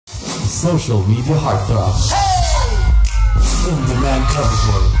social media heartthrob. In-demand cover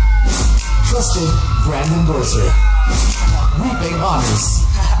boy, trusted brand endorser, reaping honors.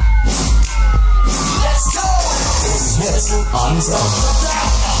 Let's go! Hits on his own.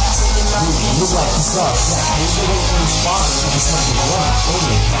 Would you like to start that paved the way for his father to become the one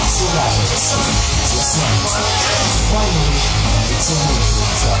only master rapper? Just finally, it's a move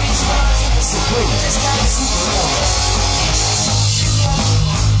for himself. It's a great superhero.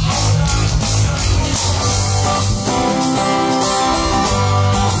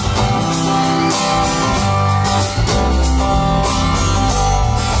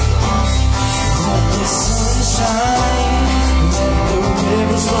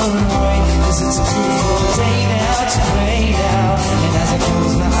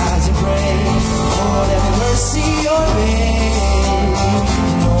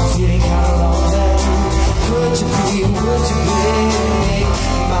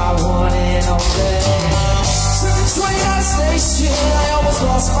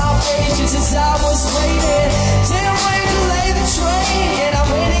 Lost my patience as I was waiting. Didn't wait to lay the train, and I'm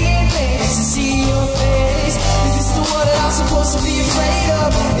waiting in vain to see your face. Is this the world that I'm supposed to be afraid of?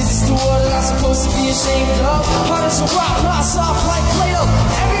 Is this the world that I'm supposed to be ashamed of? Hard as a rock, not soft like Play-Doh.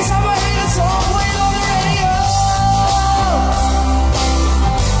 Every time I hear the song played on the radio,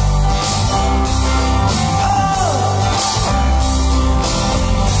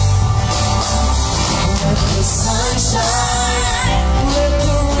 let the sunshine.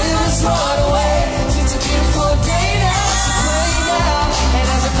 Run away, it's a beautiful day now, so pray now. And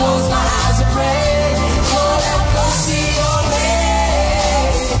as I close my eyes and pray, Lord, help go see your way.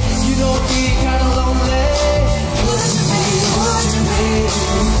 You don't feel kinda lonely. Would you be, would you be?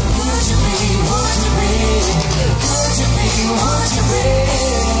 Would you be, would you be? Would you be, would you be?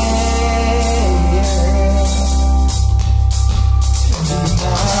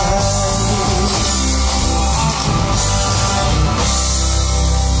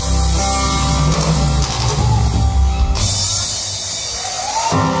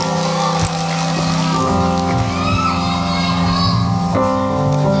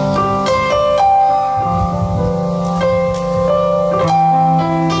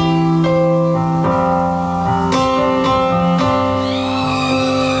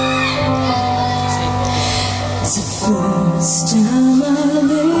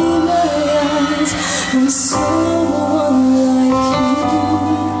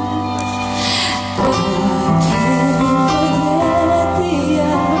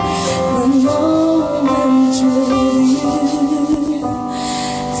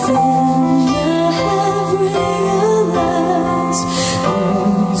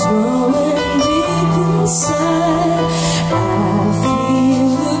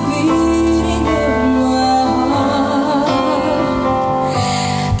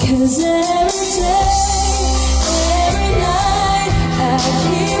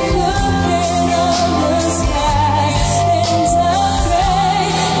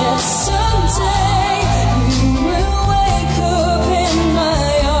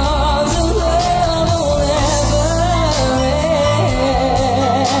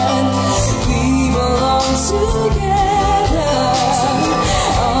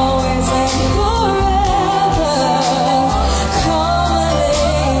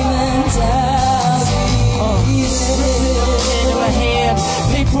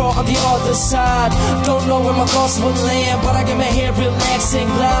 On the other side, don't know where my thoughts will land, but I get my hair relaxed and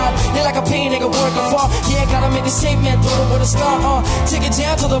glide. You're like a pain nigga working for. Yeah, gotta make a statement, throw it with a scar on. Take it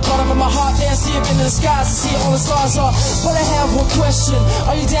down to the bottom of my heart, then see it in the skies and see all the stars are. But I have one question,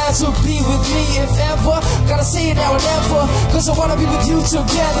 are you down to be with me if ever? Gotta say it now and never, cause I wanna be with you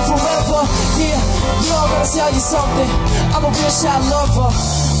together forever. Yeah, you know I gotta tell you something, I'm a real shy lover.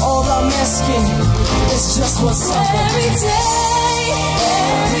 All I'm asking is just what's up every day.